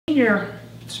Senior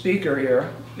speaker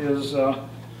here is a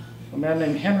man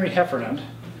named Henry Heffernan.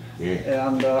 Yeah.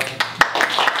 And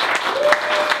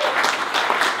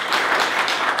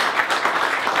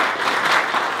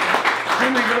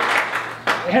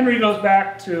Henry goes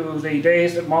back to the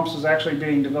days that mumps was actually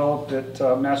being developed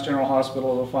at Mass General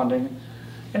Hospital, the funding.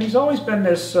 And he's always been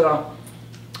this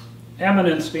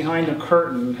eminence behind the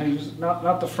curtain. He's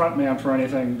not the front man for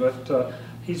anything, but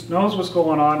he knows what's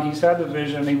going on. He's had the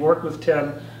vision. He worked with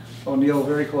Ted O'Neill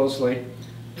very closely.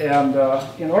 And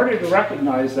in order to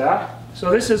recognize that, so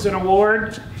this is an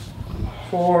award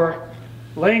for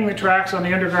laying the tracks on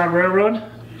the Underground Railroad,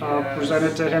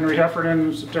 presented to Henry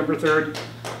Heffernan September 3rd,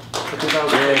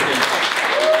 2018.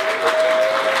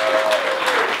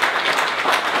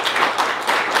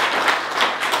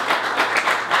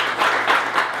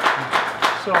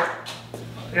 So,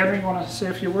 Henry, you want to say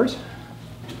a few words?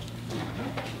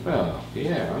 Well,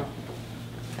 yeah.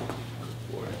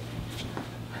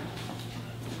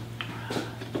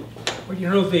 Well, you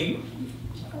know, the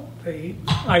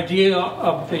idea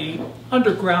of the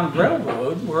Underground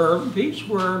Railroad these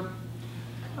were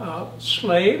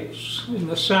slaves in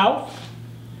the South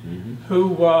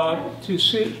who, to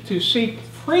seek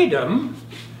freedom,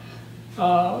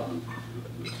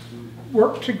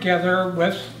 worked together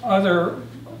with other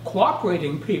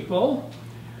cooperating people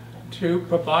to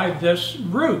provide this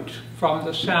route from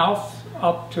the South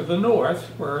up to the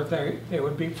North where they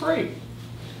would be free.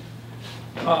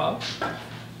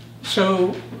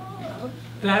 So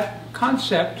that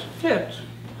concept fit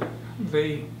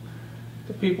the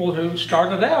people who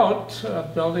started out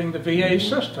building the VA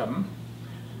system,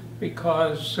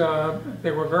 because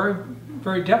they were very,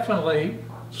 very definitely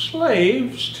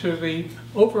slaves to the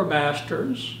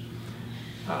overmasters.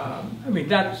 I mean,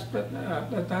 that's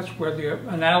where the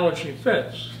analogy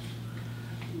fits.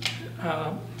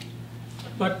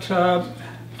 But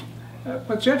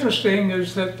what's interesting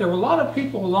is that there were a lot of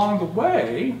people along the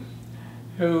way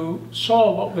who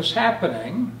saw what was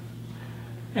happening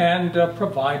and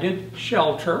provided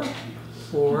shelter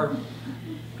for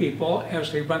people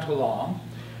as they went along.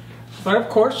 But of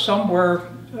course, some were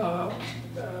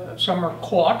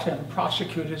caught and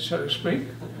prosecuted, so to speak.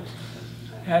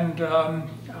 And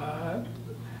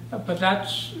but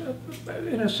that's,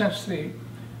 in a sense, the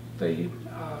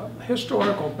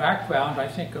historical background, I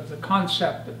think, of the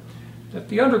concept that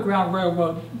the Underground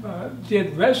Railroad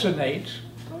did resonate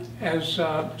as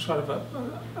sort of a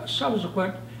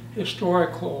subsequent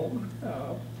historical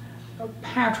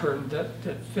pattern that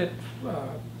fit.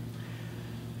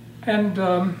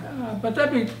 But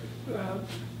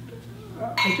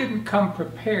I didn't come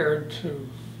prepared to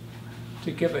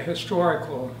give a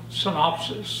historical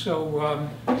synopsis. So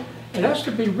it has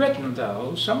to be written,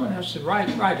 though. Someone has to write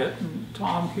it, and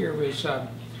Tom here is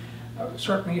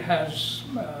certainly has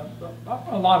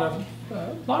a lot of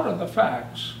the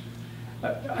facts.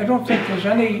 I don't think there's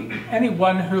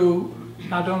anyone who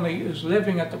not only is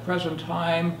living at the present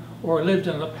time or lived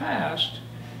in the past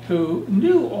who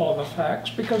knew all the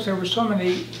facts, because there were so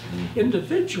many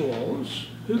individuals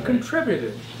who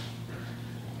contributed.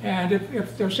 And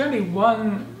if there's any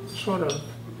one sort of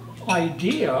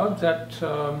idea that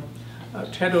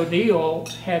Ted O'Neill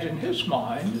had in his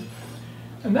mind,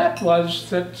 and that was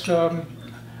that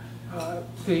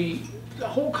the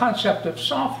whole concept of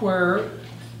software,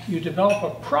 you develop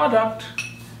a product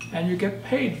and you get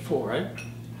paid for it,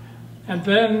 and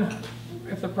then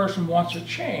if the person wants a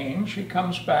change, he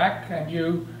comes back and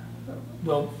you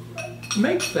will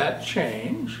make that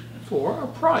change for a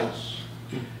price.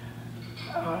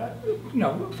 You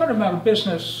know, fundamental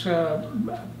business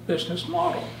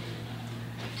model.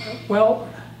 Well,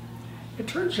 it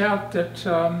turns out that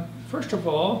first of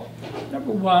all,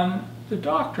 number one, the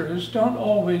doctors don't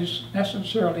always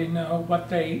necessarily know what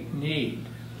they need.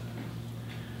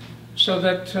 So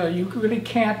that you really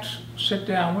can't sit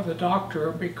down with a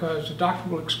doctor, because the doctor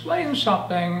will explain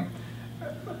something,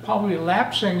 probably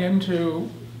lapsing into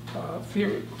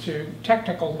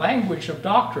technical language of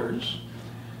doctors,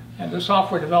 and the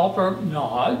software developer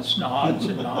nods, and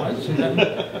then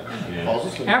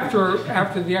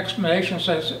after the explanation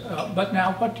says, "But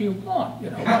now, what do you want?" You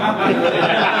know.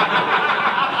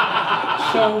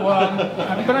 So,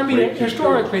 but I mean,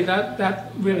 historically,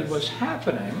 that really was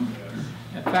happening.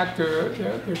 In fact,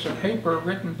 there's a paper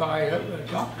written by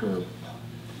Dr.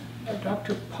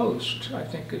 Post, I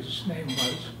think his name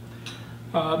was,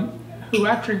 who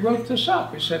actually wrote this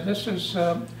up. He said this is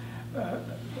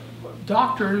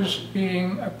doctors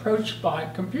being approached by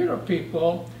computer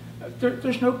people.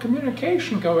 There's no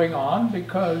communication going on,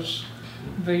 because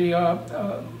the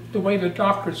way the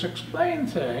doctors explain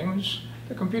things,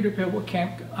 the computer people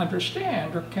can't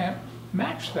understand or can't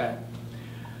match that.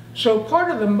 So part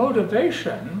of the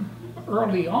motivation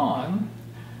early on,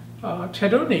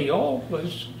 Ted O'Neill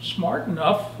was smart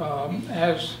enough,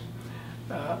 as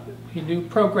he knew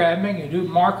programming, he knew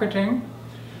marketing,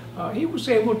 he was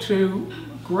able to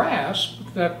grasp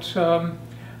that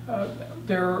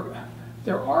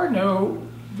there are no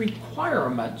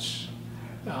requirements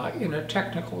in a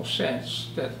technical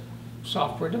sense that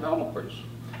software developers.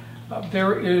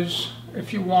 There is,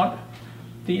 if you want,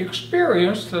 the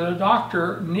experience that a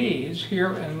doctor needs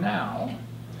here and now,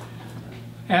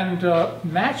 and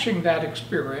matching that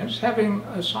experience, having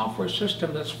a software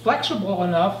system that's flexible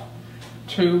enough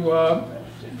to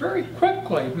very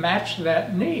quickly match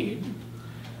that need.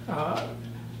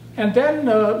 And then,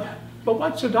 but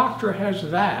once the doctor has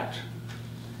that,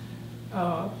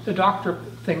 the doctor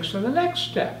thinks of the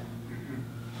next step,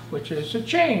 which is a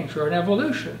change or an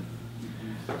evolution.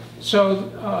 So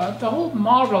the whole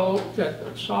model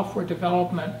that software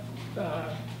development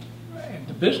and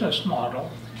the business model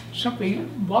simply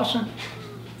wasn't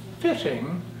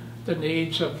fitting the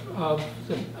needs of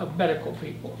medical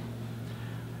people.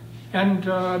 And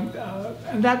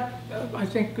that, I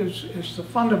think, is the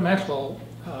fundamental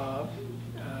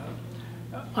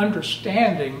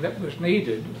understanding that was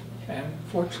needed. And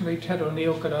fortunately, Ted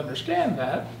O'Neill could understand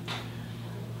that.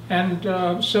 And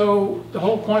so the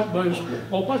whole point was,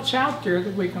 well, what's out there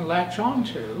that we can latch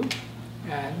onto?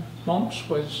 And MUMPS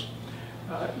was,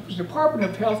 it was the Department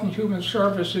of Health and Human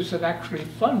Services that actually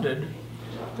funded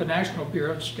the National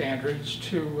Bureau of Standards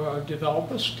to develop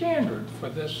a standard for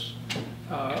this.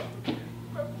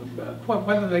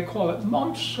 Whether they call it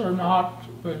MUMPS or not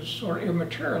was sort of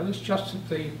immaterial. It's just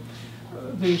that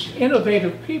these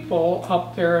innovative people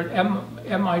up there at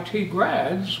MIT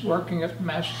grads working at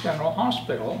Mass General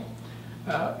Hospital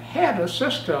had a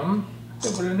system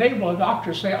that would enable a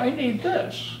doctor to say, I need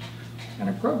this. And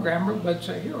a programmer would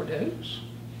say, here it is.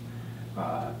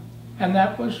 And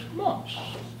that was MUMPS,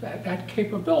 that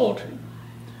capability.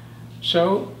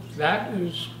 So that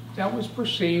was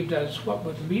perceived as what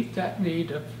would meet that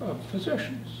need of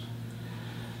physicians.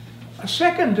 A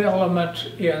second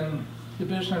element in the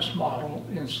business model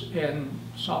in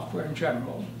software in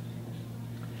general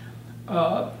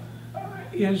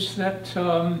is that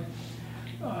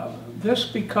this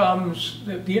becomes,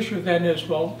 the issue then is,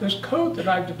 well, this code that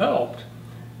I've developed,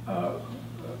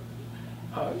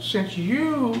 since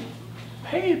you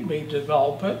paid me to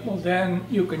develop it, well then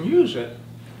you can use it.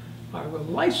 I will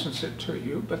license it to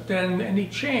you, but then any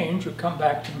change would come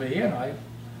back to me and I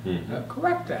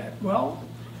correct that. Well,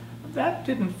 that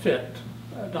didn't fit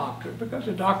a doctor, because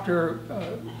a doctor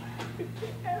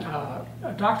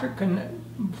can,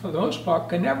 for the most part,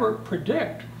 can never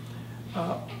predict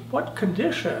what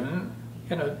condition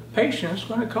in a patient is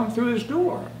going to come through his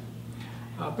door.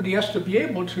 But he has to be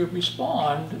able to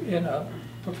respond in a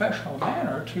professional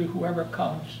manner to whoever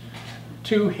comes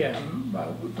to him,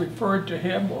 referred to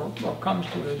him, or comes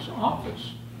to his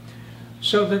office.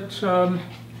 So that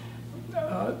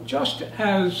just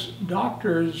as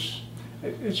doctors,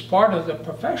 it's part of the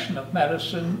profession of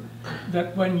medicine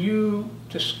that when you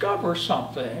discover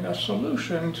something, a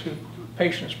solution to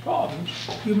patients' problems,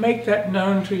 you make that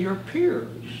known to your peers.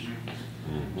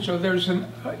 So there's an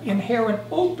inherent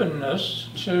openness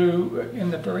to,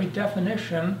 in the very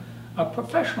definition of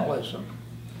professionalism.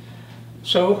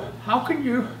 So how can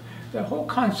you, the whole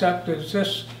concept is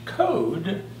this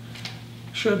code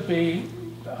should be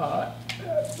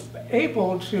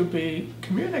able to be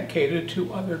communicated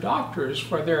to other doctors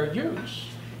for their use.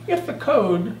 If the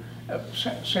code,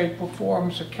 say,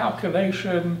 performs a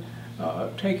calculation,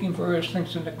 taking various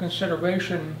things into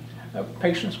consideration,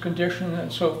 patient's condition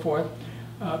and so forth,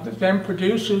 that then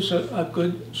produces a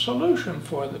good solution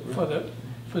for the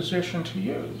physician to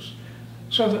use.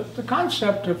 So the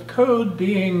concept of code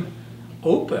being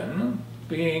open,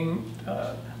 being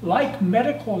like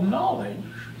medical knowledge,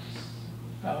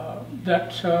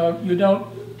 that you don't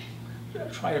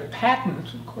try to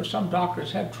patent. Of course, some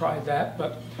doctors have tried that,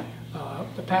 but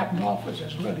the patent office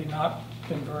has really not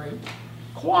been very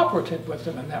cooperative with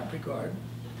them in that regard.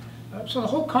 So the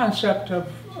whole concept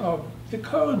of the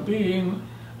code being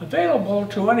available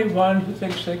to anyone who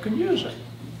thinks they can use it.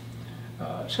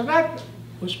 So that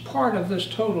was part of this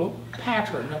total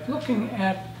pattern of looking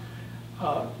at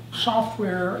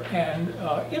software and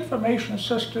information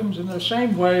systems in the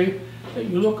same way that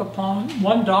you look upon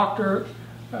one doctor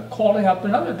calling up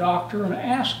another doctor and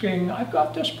asking, I've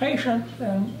got this patient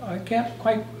and I can't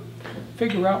quite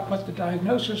figure out what the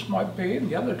diagnosis might be, and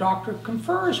the other doctor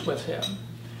confers with him.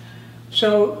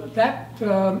 So that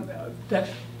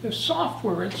the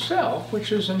software itself,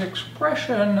 which is an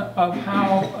expression of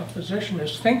how a physician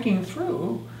is thinking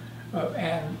through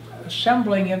and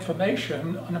assembling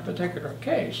information on a particular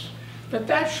case,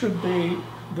 that should be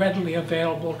readily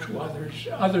available to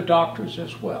other doctors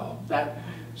as well.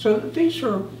 So these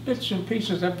are bits and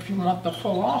pieces of, if you want, the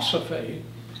philosophy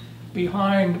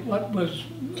behind what was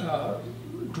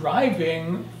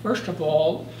driving, first of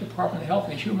all, Department of Health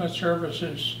and Human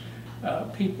Services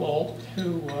people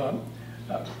who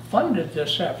funded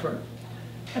this effort.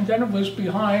 And then it was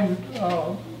behind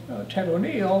Ted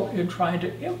O'Neill in trying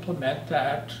to implement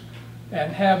that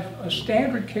and have a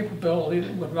standard capability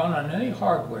that would run on any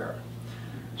hardware.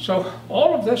 So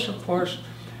all of this, of course,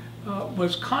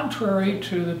 was contrary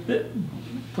to the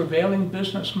prevailing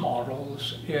business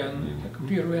models in the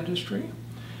computer industry.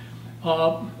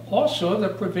 Also the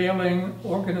prevailing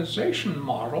organization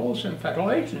models in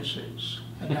federal agencies.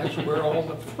 And that's where all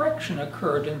the friction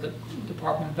occurred in the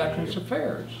Department of Veterans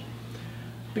Affairs.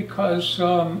 Because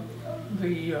the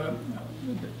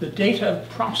data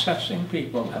processing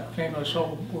people, that famous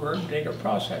old word, data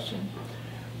processing,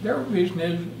 their reason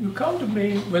is you come to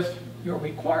me with your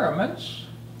requirements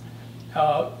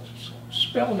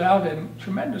spelled out in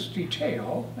tremendous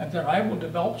detail, and then I will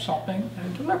develop something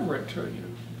and deliver it to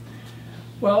you.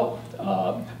 Well,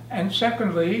 and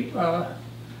secondly,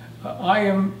 I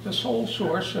am the sole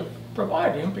source of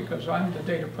providing, because I'm the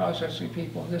data processing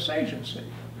people of this agency.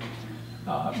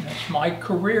 That's my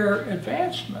career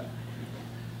advancement.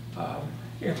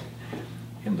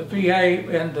 In the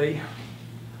VA,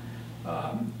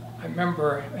 I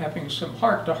remember having some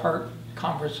heart-to-heart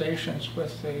conversations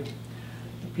with the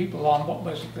people on what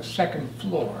was the second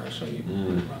floor. So you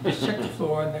were on the sixth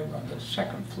floor and they were on the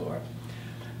second floor.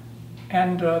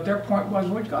 And their point was,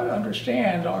 we've got to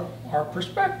understand our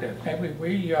perspective. Maybe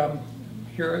we,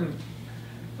 here in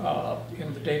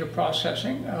the data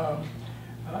processing,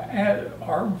 and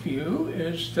our view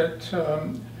is that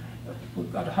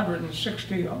we've got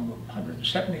 160,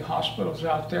 170 hospitals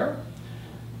out there,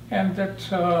 and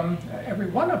that every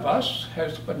one of us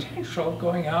has the potential of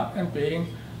going out and being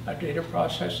a data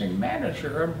processing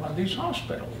manager in one of these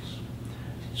hospitals.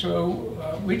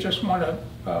 So we just want to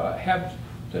have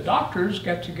the doctors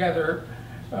get together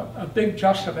a big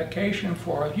justification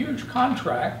for a huge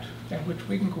contract in which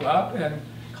we can go out and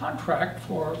contract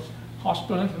for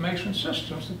hospital information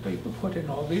systems that people put in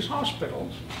all these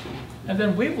hospitals. And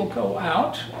then we will go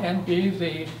out and be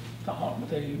the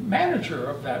manager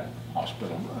of that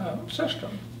hospital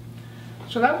system.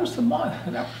 So that was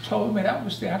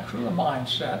the actual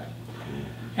mindset.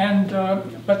 And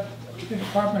but the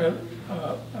Department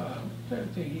of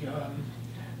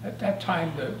at that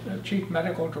time the chief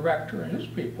medical director and his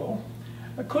people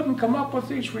couldn't come up with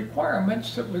these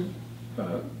requirements that would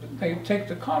they'd take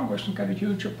to Congress and get a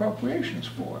huge appropriations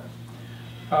for.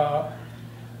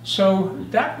 So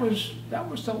that was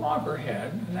the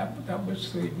loggerhead, and that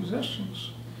was the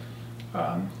resistance.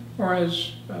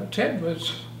 Whereas Ted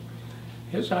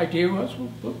his idea was,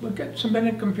 we'll get some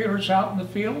minute computers out in the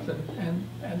field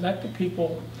and let the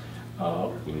people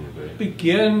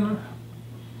begin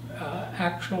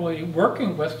actually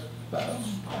working with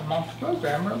amongst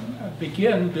programmer,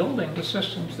 begin building the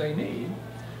systems they need.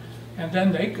 And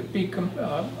then they could be,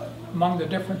 among the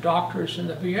different doctors in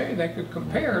the VA, they could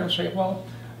compare and say, well,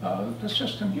 the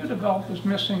system you developed is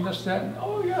missing this, that, and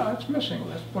oh yeah, it's missing,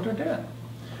 let's put it in.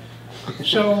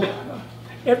 So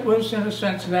it was, in a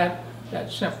sense, that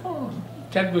simple.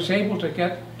 Ted was able to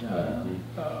get,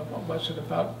 what was it,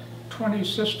 about 20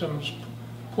 systems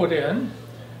put in.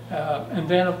 And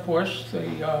then, of course,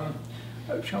 the,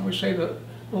 shall we say, the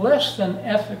less than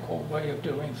ethical way of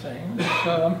doing things,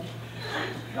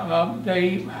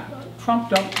 they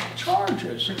trumped up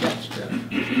charges against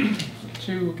him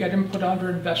to get him put under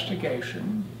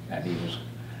investigation. And he was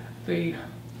the,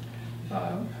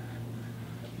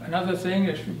 another thing,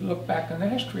 if you look back in the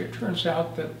history, it turns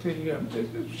out that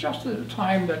it was just at the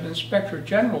time that inspector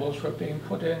generals were being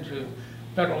put into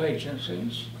federal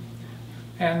agencies.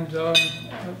 And shall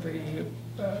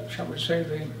we say,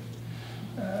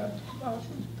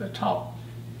 the top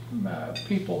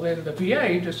people in the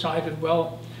VA decided,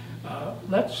 well,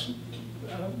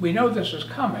 we know this is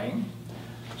coming,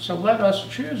 so let us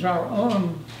choose our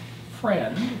own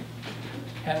friend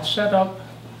and set up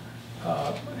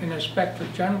an inspector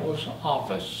general's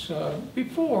office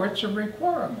before it's a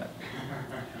requirement.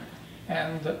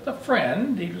 And the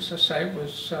friend, needless to say,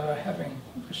 was having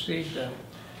received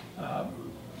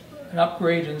an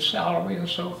upgrade in salary and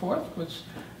so forth, was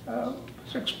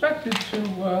expected to,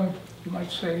 you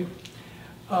might say,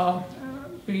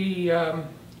 be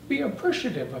be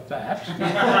appreciative of that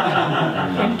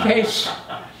in case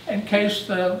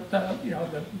the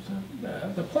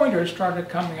pointers started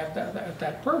coming at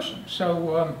that person.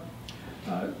 So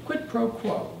quid pro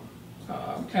quo,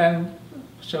 and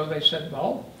so they said,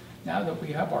 well, now that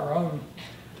we have our own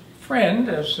friend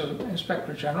as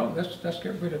Inspector General, let's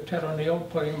get rid of Ted O'Neill,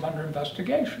 put him under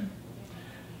investigation.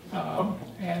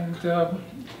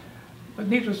 But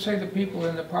needless to say, the people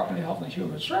in the Department of Health and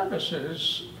Human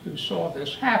Services who saw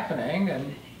this happening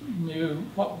and knew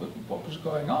what was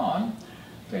going on,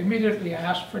 they immediately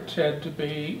asked for Ted to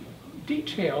be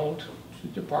detailed to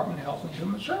the Department of Health and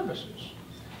Human Services.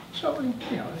 So,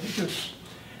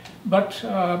 but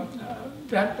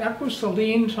that was the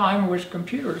lean time in which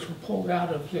computers were pulled out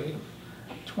of the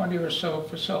 20 or so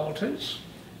facilities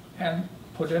and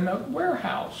put in a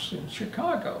warehouse in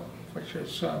Chicago, which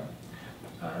is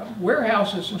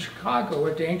warehouses in Chicago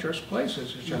are dangerous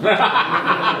places.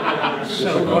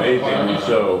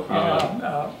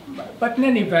 But in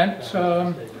any event,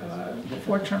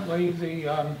 fortunately,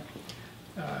 the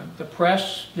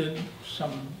press did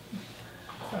some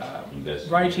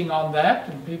writing on that,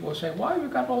 and people say, "Why have you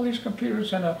got all these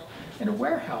computers in a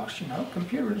warehouse? You know,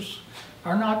 computers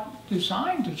are not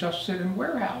designed to just sit in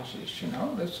warehouses. You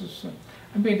know, this is."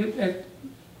 I mean, it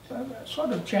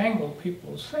sort of jangled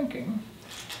people's thinking.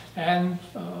 And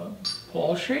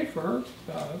Paul Schaefer,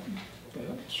 the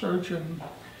surgeon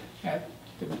at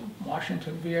the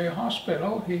Washington VA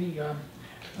hospital, he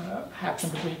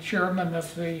happened to be chairman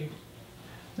of the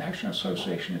National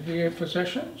Association of VA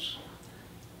Physicians.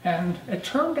 And it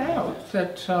turned out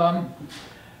that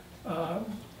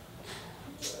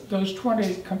those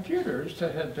 20 computers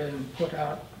that had been put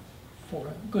out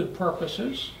for good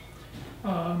purposes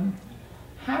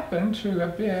happened to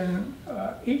have been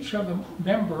each of a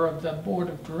member of the board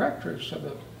of directors of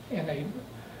the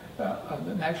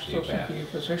National Association of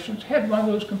Physicians had one of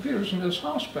those computers in this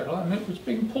hospital, and it was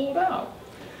being pulled out.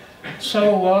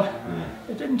 So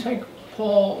it didn't take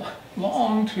Paul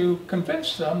long to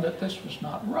convince them that this was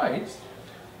not right,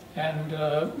 and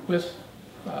with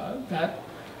that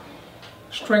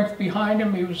strength behind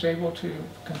him, he was able to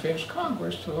convince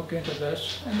Congress to look into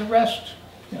this, and the rest,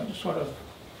 sort of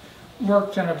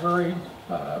worked in a very,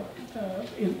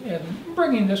 in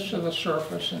bringing this to the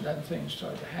surface, and then things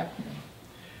started happening.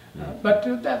 But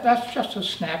that's just a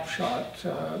snapshot.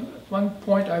 One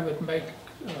point I would make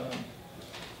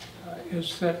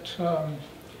is that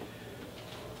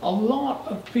a lot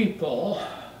of people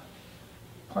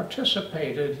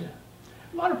participated.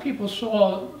 A lot of people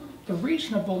saw the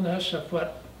reasonableness of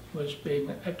what was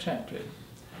being attempted.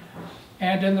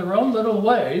 And in their own little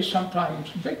way,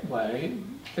 sometimes big way,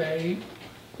 they,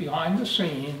 behind the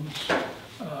scenes,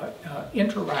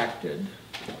 interacted.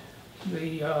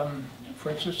 For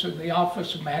instance, in the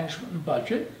Office of Management and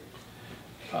Budget,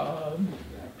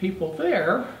 people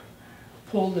there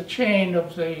pulled the chain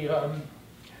of the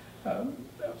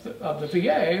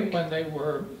VA when they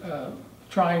were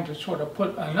trying to sort of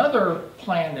put another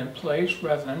plan in place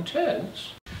rather than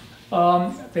Ted's.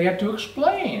 They had to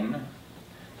explain.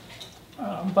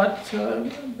 But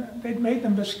they'd made the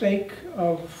mistake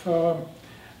of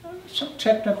some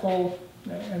technical,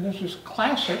 and this is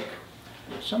classic,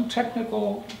 some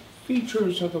technical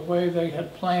features of the way they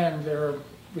had planned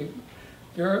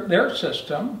their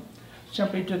system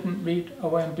simply didn't meet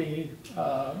OMB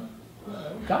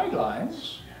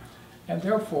guidelines, and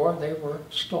therefore they were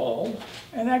stalled,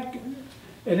 and that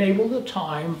enabled the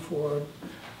time for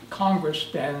Congress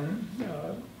then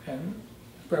and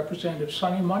Representative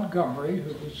Sonny Montgomery,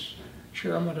 who was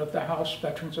chairman of the House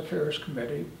Veterans Affairs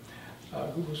Committee,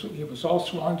 he was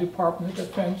also on the Department of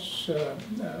Defense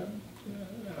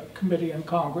Committee in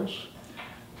Congress.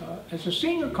 As a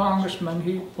senior congressman,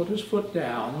 he put his foot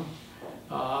down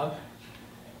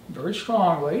very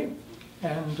strongly,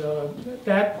 and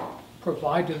that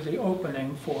provided the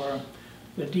opening for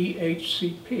the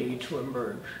DHCP to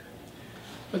emerge.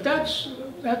 But that's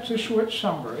a short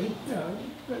summary.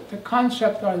 The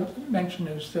concept I mentioned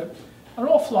is that an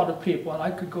awful lot of people, and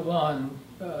I could go on,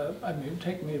 I mean, it'd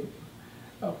take me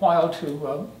a while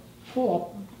to pull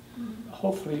up,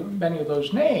 hopefully, many of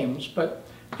those names, but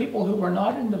people who were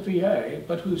not in the VA,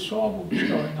 but who saw what was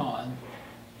going on,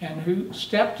 and who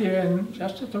stepped in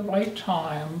just at the right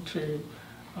time to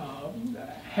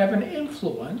have an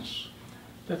influence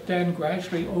that then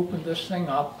gradually opened this thing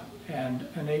up and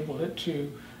enabled it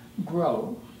to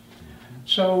grow.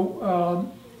 So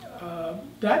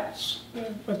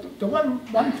but the one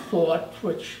thought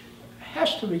which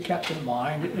has to be kept in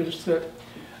mind is that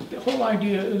the whole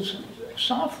idea is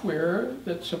software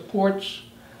that supports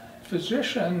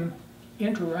physician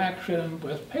interaction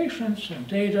with patients and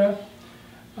data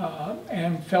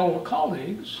and fellow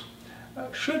colleagues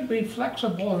should be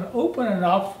flexible and open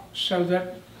enough so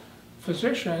that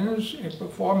physicians, in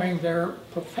performing their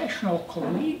professional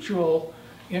collegial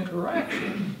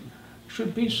interaction,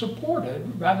 should be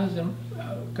supported rather than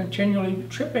continually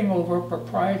tripping over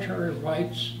proprietary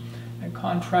rights and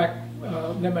contract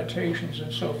limitations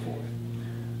and so forth.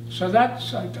 So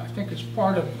that's, I think, is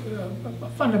part of a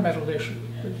fundamental issue.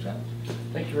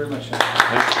 Thank you very much.